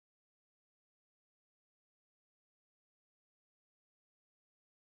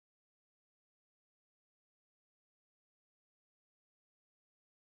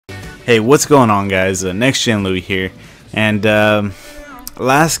Hey, what's going on, guys? NextGenLui here, and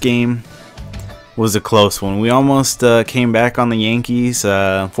last game was a close one. We almost came back on the Yankees.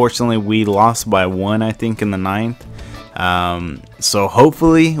 Unfortunately, we lost by 1, I think, in the 9th. So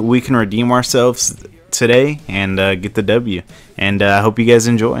hopefully we can redeem ourselves today and get the W. And I hope you guys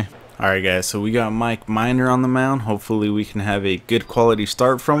enjoy. Alright guys, so we got Mike Minor on the mound. Hopefully we can have a good quality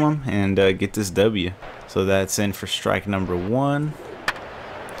start from him and get this W. So that's in for strike number 1.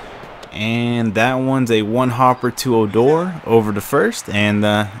 And that one's a one hopper to Odor over to first, and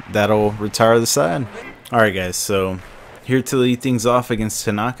that'll retire the side. Alright guys, so here to lead things off against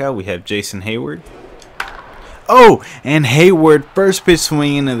Tanaka, we have Jason Hayward. Oh, and Hayward, first pitch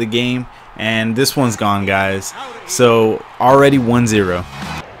swinging of the game, and this one's gone, guys. So already 1-0.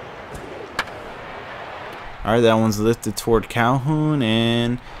 Alright, that one's lifted toward Calhoun,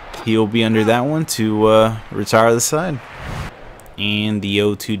 and he'll be under that one to retire the side. And the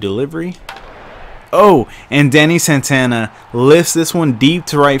 0-2 delivery. Oh, and Danny Santana lifts this one deep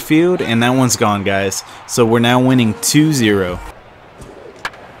to right field, and that one's gone, guys. So we're now winning 2-0.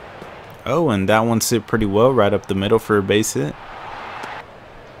 Oh, and that one sit pretty well right up the middle for a base hit.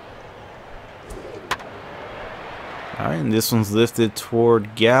 Alright, and this one's lifted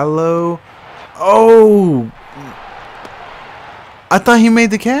toward Gallo. Oh! I thought he made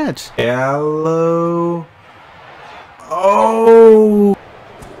the catch. Gallo. Oh!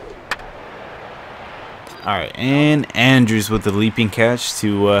 Alright, and Andrews with the leaping catch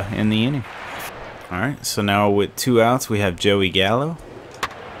to end the inning. Alright, so now with 2 outs, we have Joey Gallo.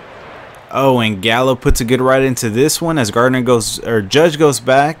 Oh, and Gallo puts a good right into this one as Judge goes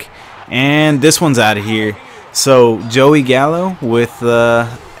back, and this one's out of here. So Joey Gallo with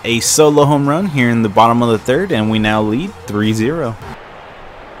a solo home run here in the bottom of the 3rd, and we now lead 3-0.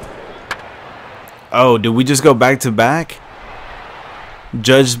 Oh, did we just go back to back?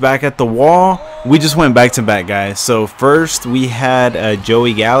 Judge's back at the wall. We just went back to back, guys. So first we had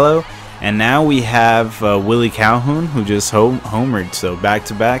Joey Gallo, and now we have Willie Calhoun, who just homered. So back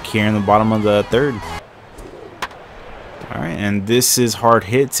to back here in the bottom of the 3rd. All right, and this is hard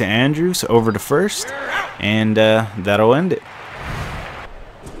hit to Andrews over to first, and that'll end it.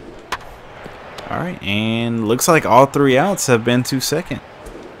 All right, and looks like all 3 outs have been to second.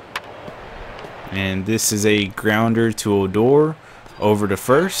 And this is a grounder to Odor over to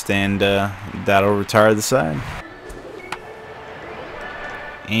first, and that'll retire the side.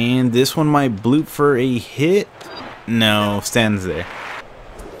 And this one might bloop for a hit. No, stands there.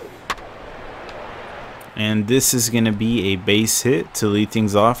 And this is going to be a base hit to lead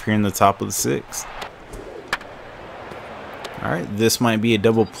things off here in the top of the 6th. Alright, this might be a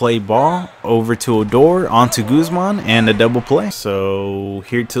double play ball over to Odor, onto Guzman, and a double play. So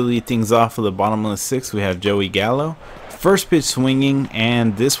here to lead things off of the bottom of the 6th, we have Joey Gallo. First pitch swinging,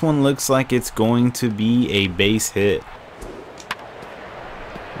 and this one looks like it's going to be a base hit.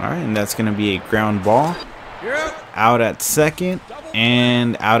 Alright, and that's going to be a ground ball. Out at second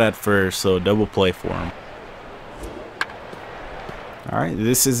and out at first, so double play for him. Alright,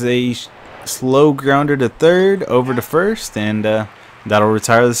 this is a slow grounder to 3rd over to first, and that'll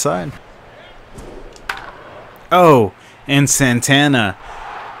retire the side. Oh, and Santana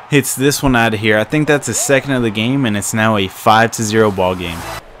hits this one out of here. I think that's the 2nd of the game, and it's now a 5-0 ball game.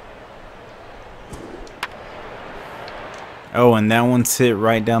 Oh, and that one's hit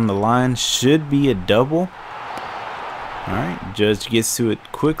right down the line. Should be a double. Alright, Judge gets to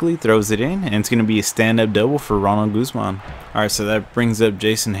it quickly, throws it in, and it's going to be a stand-up double for Ronald Guzman. Alright, so that brings up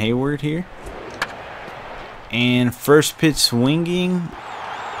Jason Hayward here. And first pitch swinging.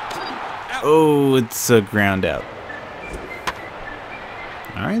 Oh, it's a ground out.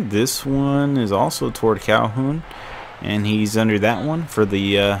 Alright, this one is also toward Calhoun, and he's under that one for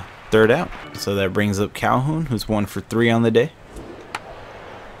the 3rd out. So that brings up Calhoun, who's 1 for 3 on the day.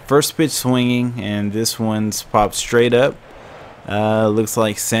 First pitch swinging, and this one's popped straight up. Looks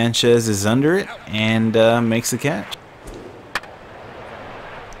like Sanchez is under it and makes the catch.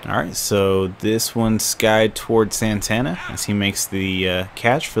 Alright, so this one's skied toward Santana as he makes the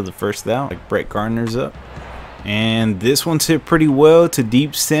catch for the 1st out. Like Brett Gardner's up. And this one's hit pretty well to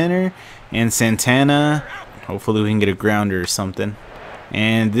deep center, and Santana, hopefully we can get a grounder or something.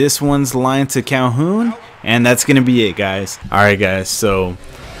 And this one's lined to Calhoun, and that's going to be it, guys. Alright guys, so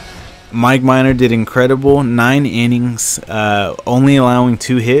Mike Minor did incredible. 9 innings, only allowing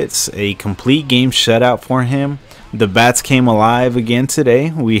 2 hits, a complete game shutout for him. The bats came alive again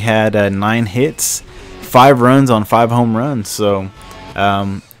today. We had 9 hits, 5 runs on 5 home runs. So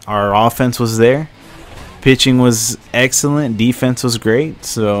our offense was there. Pitching was excellent. Defense was great.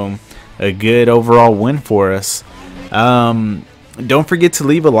 So a good overall win for us. Don't forget to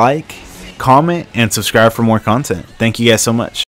leave a like, comment, and subscribe for more content. Thank you guys so much.